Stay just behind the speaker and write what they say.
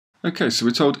Okay, so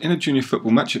we're told in a junior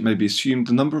football match it may be assumed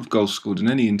the number of goals scored in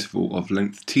any interval of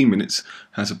length t minutes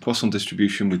has a Poisson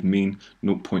distribution with mean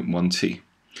 0.1 t.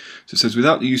 So it says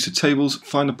without the use of tables,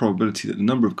 find the probability that the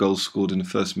number of goals scored in the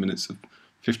first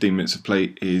 15 minutes of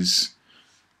play is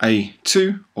A,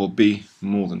 2 or B,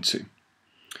 more than 2.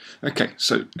 Okay,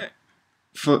 so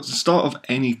for the start of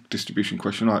any distribution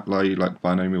question, like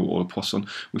binomial or a Poisson,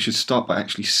 we should start by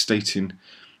actually stating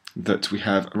that we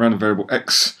have a random variable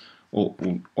x, or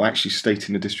actually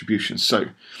stating the distribution. So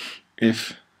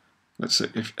if, let's say,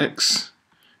 if x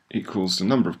equals the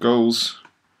number of goals,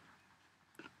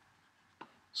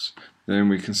 then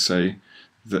we can say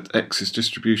that x is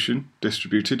distributed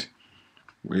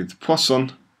with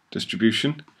Poisson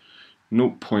distribution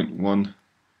 0.1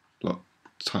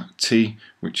 t,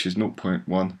 which is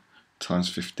 0.1 times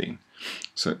 15.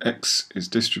 So x is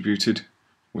distributed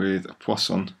with a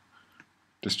Poisson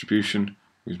distribution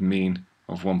with mean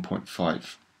of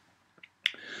 1.5.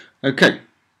 Okay,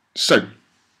 so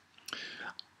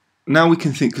now we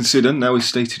can consider, now we've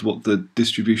stated what the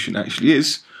distribution actually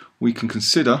is, we can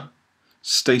consider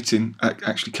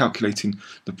actually calculating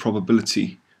the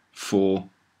probability for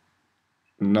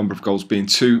the number of goals being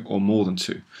 2 or more than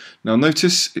 2. Now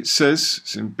notice it says,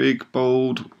 it's in big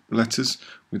bold letters,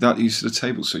 without the use of the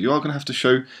table. So you are going to have to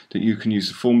show that you can use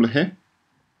the formula here.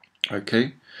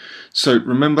 Okay, so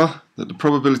remember that the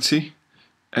probability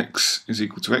x is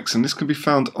equal to x, and this can be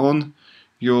found on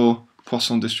your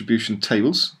Poisson distribution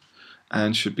tables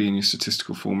and should be in your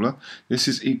statistical formula. This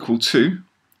is equal to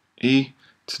e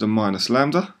to the minus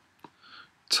lambda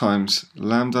times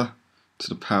lambda to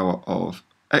the power of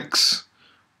x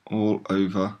all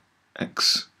over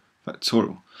x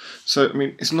factorial. So, I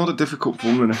mean, it's not a difficult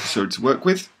formula necessarily to work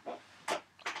with.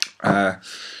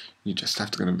 You just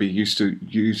have to be used to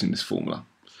using this formula.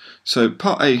 So,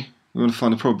 part A, we want to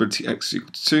find the probability x is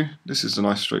equal to 2. This is a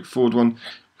nice straightforward one,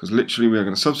 because literally we are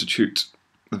going to substitute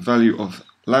the value of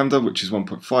lambda, which is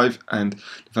 1.5, and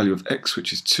the value of x,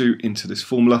 which is 2, into this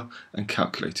formula and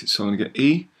calculate it. So I'm going to get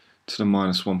e to the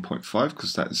minus 1.5,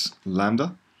 because that is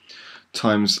lambda,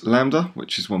 times lambda,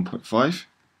 which is 1.5,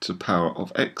 to the power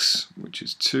of x, which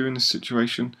is 2 in this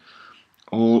situation,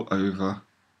 all over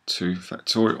 2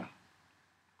 factorial.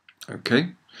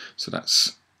 Okay, so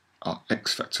that's our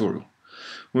x factorial.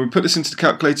 When we put this into the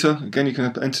calculator, again you can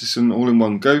enter this in all in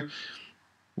one go.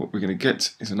 What we're going to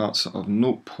get is an answer of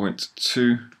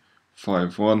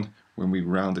 0.251 when we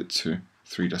round it to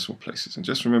 3 decimal places. And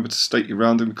just remember to state your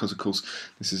rounding, because of course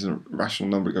this is a rational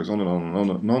number, it goes on and on and on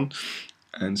and on,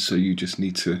 and so you just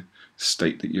need to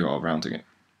state that you are rounding it.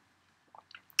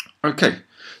 Okay,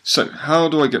 so how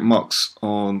do I get marks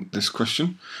on this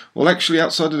question? Well, actually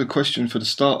outside of the question, for the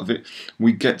start of it,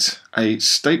 we get a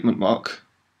statement mark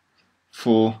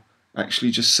for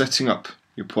actually just setting up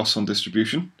your Poisson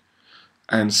distribution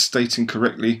and stating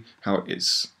correctly how it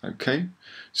is. Okay,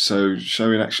 so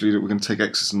showing actually that we're going to take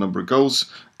x as the number of goals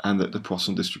and that the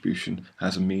Poisson distribution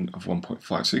has a mean of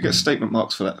 1.5. So you get statement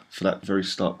marks for that very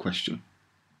start question.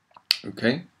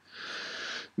 Okay.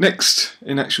 Next,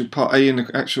 in actual part A, in the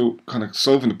actual kind of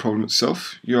solving the problem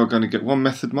itself, you are going to get one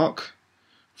method mark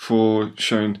for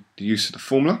showing the use of the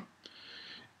formula.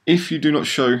 If you do not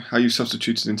show how you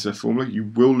substituted into the formula, you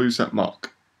will lose that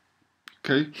mark.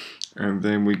 Okay, and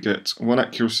then we get one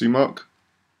accuracy mark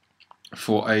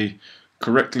for a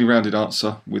correctly rounded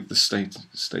answer with the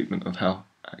statement of how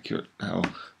accurate,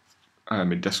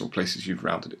 in decimal places you've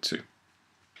rounded it to.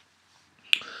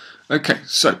 Okay,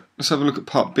 so let's have a look at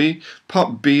part B.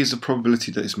 Part B is the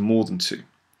probability that it's more than 2.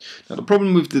 Now the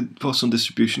problem with the Poisson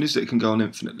distribution is that it can go on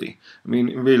infinitely. I mean,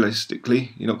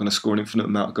 realistically, you're not going to score an infinite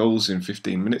amount of goals in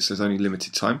 15 minutes, there's only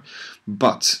limited time,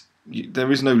 but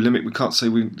there is no limit. We can't say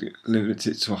we limit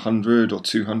it to 100 or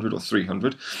 200 or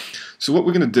 300. So what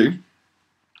we're going to do,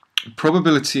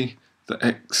 probability that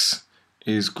x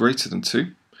is greater than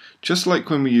 2, just like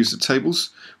when we use the tables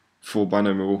for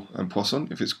binomial and Poisson,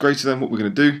 if it's greater than, what we're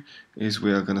going to do is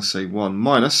we are going to say 1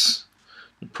 minus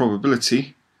the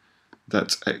probability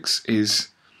that x is,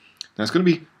 now it's going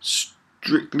to be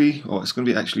strictly, or it's going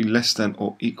to be actually less than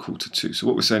or equal to 2. So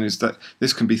what we're saying is that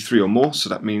this can be 3 or more, so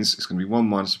that means it's going to be 1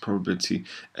 minus the probability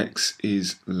x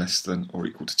is less than or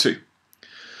equal to 2.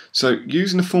 So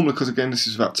using the formula, because again this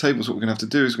is about tables, what we're going to have to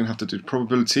do is we're going to have to do the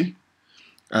probability,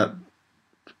 1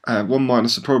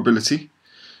 minus the probability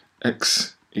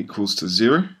x equals to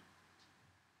 0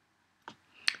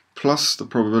 plus the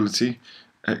probability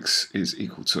x is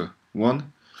equal to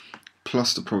 1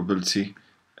 plus the probability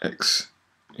x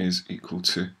is equal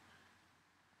to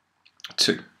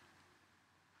 2.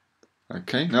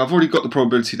 Okay, now I've already got the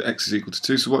probability that x is equal to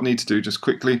 2, so what I need to do just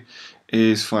quickly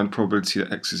is find the probability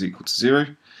that x is equal to 0.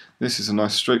 This is a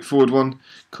nice straightforward one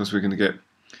because we're going to get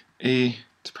e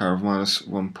to the power of minus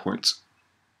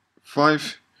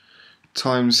 1.5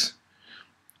 times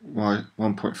y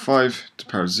 1.5 to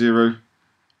the power of 0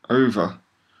 over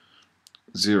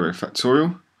 0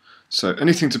 factorial. So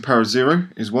anything to the power of 0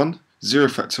 is 1, 0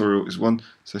 factorial is 1,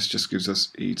 so this just gives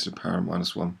us e to the power of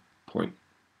minus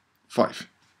 1.5.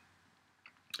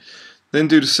 Then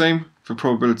do the same for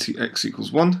probability x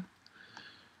equals 1.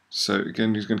 So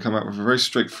again, he's going to come out with a very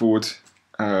straightforward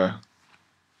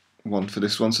one for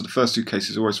this one. So the first two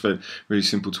cases are always really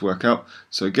simple to work out.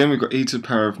 So again, we've got e to the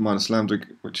power of minus lambda,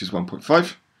 which is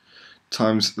 1.5,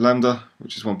 times lambda,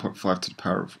 which is 1.5 to the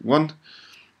power of 1,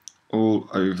 all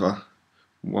over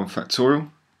 1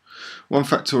 factorial. 1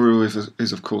 factorial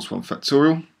is of course 1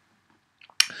 factorial.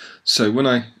 So when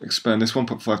I expand this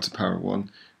 1.5 to the power of 1,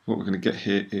 what we're going to get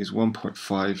here is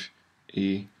 1.5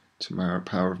 e to the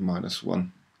power of minus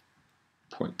 1.5.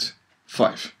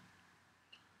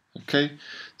 Okay,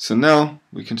 so now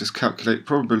we can just calculate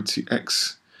probability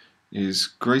x is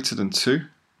greater than 2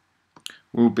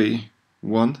 will be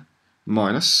 1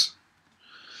 minus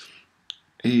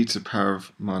e to the power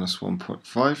of minus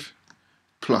 1.5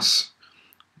 plus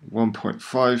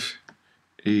 1.5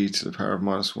 e to the power of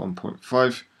minus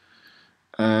 1.5,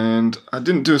 and I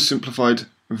didn't do a simplified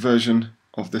version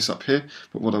of this up here,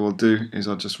 but what I will do is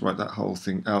I'll just write that whole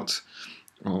thing out,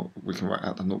 or we can write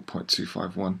out the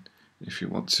 0.251 if you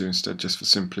want to instead, just for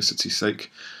simplicity's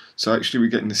sake. So actually we're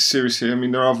getting this series here. I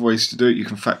mean, there are other ways to do it. You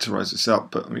can factorize this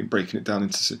out, but I mean, breaking it down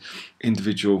into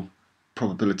individual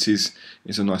probabilities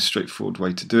is a nice straightforward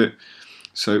way to do it.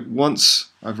 So once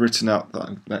I've written out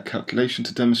that calculation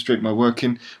to demonstrate my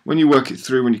working, when you work it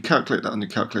through, when you calculate that on your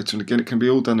calculator, and again it can be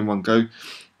all done in one go,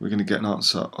 we're going to get an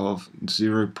answer of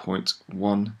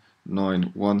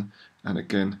 0.191, and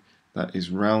again that is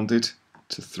rounded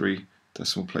to 3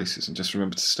 decimal places, and just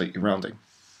remember to state your rounding.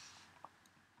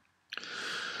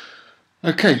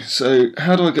 Okay, so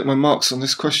how do I get my marks on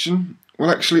this question? Well,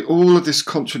 actually all of this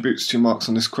contributes to your marks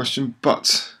on this question,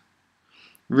 but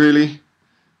really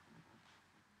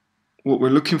what we're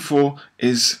looking for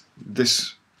is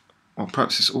this, or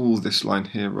perhaps it's all this line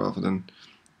here rather than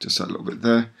just that little bit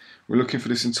there. We're looking for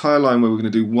this entire line where we're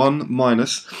going to do 1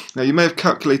 minus. Now you may have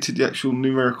calculated the actual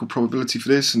numerical probability for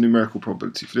this and numerical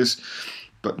probability for this,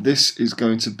 but this is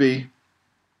going to be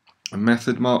a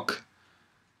method mark.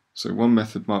 So 1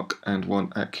 method mark and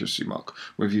 1 accuracy mark.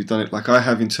 Whether you've done it like I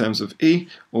have in terms of E,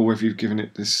 or whether you've given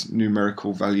it this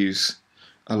numerical values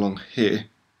along here.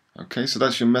 Okay, so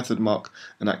that's your method mark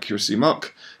and accuracy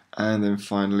mark, and then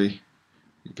finally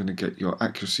you're going to get your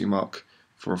accuracy mark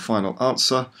for a final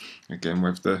answer, again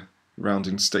with the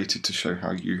rounding stated to show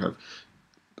how you have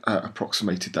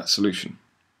approximated that solution.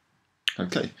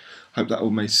 Okay, hope that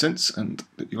all made sense and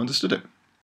that you understood it.